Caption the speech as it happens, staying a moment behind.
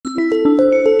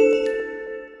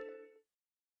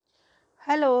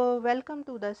welcome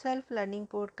to the self-learning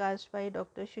podcast by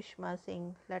Dr. Sushma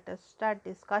Singh. Let us start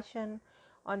discussion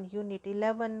on Unit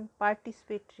 11,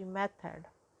 Participatory Method.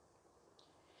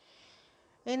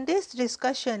 In this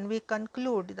discussion, we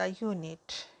conclude the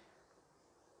unit.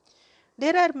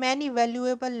 There are many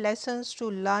valuable lessons to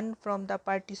learn from the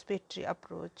participatory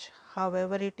approach.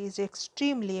 However, it is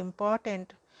extremely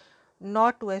important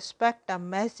not to expect a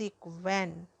magic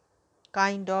wand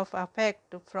kind of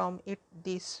effect from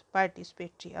this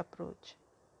participatory approach.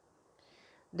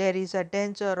 There is a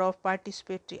danger of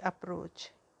participatory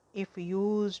approach if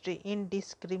used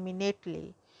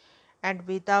indiscriminately and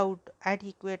without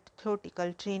adequate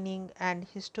theoretical training and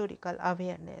historical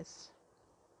awareness,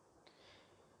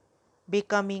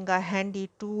 becoming a handy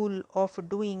tool of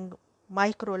doing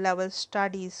micro-level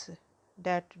studies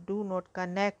that do not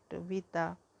connect with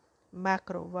the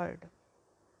macro world.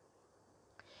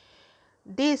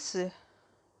 This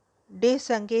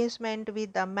disengagement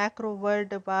with the macro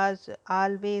world was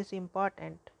always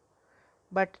important,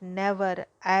 but never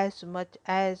as much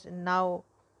as now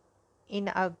in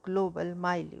a global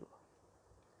milieu.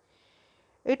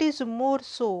 It is more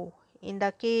so in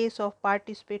the case of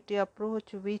participatory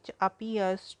approach, which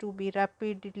appears to be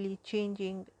rapidly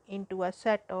changing into a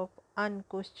set of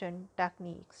unquestioned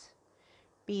techniques,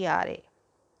 PRA,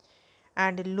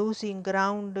 and losing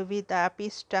ground with the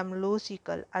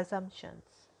epistemological assumptions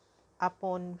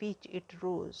upon which it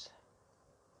rose.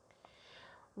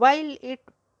 While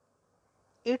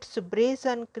its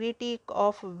brazen critique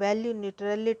of value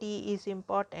neutrality is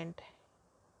important,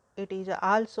 it is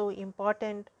also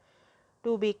important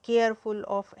to be careful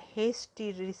of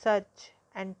hasty research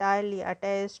entirely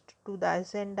attached to the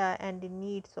agenda and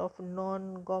needs of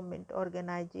non-government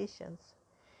organizations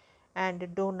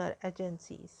and donor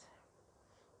agencies.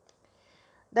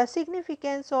 The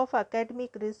significance of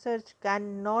academic research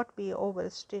cannot be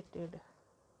overstated.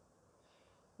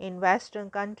 In Western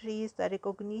countries, the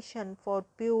recognition for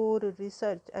pure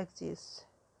research exists,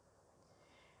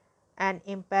 an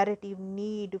imperative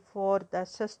need for the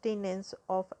sustenance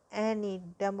of any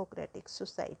democratic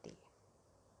society.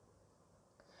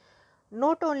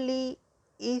 Not only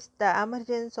is the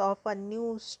emergence of a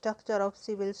new structure of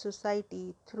civil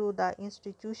society through the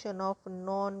institution of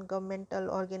non-governmental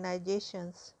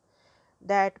organizations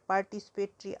that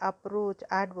participatory approach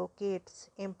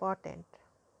advocates important,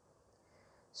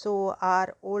 so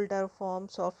are older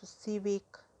forms of civic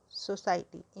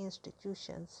society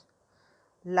institutions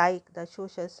like the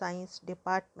social science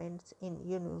departments in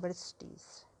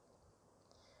universities.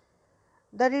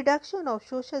 The reduction of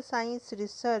social science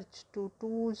research to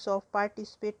tools of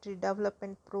participatory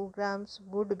development programs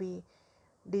would be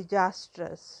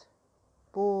disastrous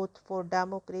both for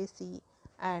democracy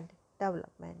and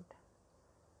development.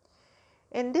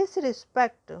 In this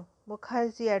respect,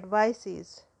 Mukherjee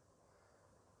advises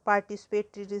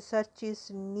participatory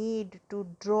researchers need to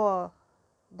draw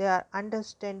their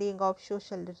understanding of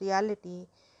social reality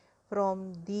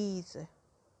from these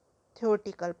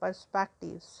theoretical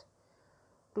perspectives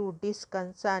to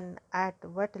discern at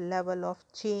what level of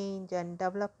change and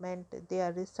development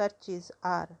their researches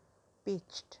are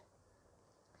pitched,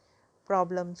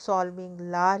 problem solving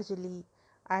largely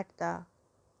at the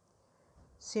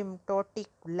symptotic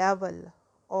level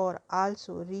or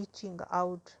also reaching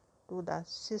out to the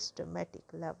systematic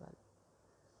level.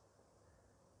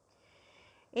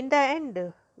 In the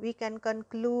end, we can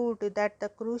conclude that the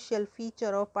crucial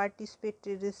feature of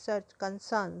participatory research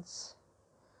concerns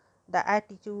the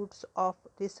attitudes of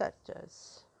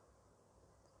researchers.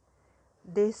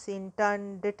 This in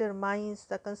turn determines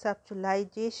the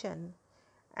conceptualization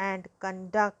and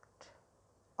conduct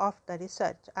of the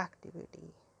research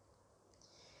activity.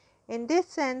 In this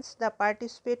sense, the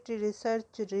participatory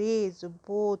research raises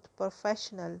both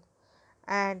professional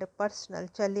and personal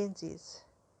challenges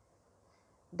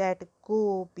that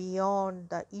go beyond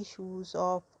the issues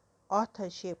of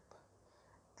authorship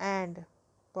and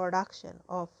production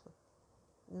of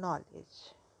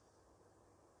knowledge.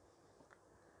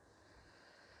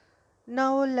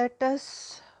 Now let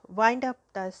us wind up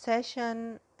the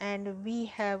session, and we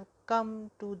have come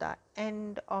to the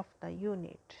end of the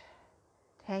unit.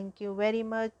 Thank you very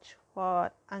much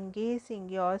for engaging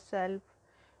yourself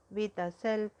with the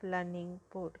self-learning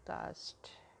podcast.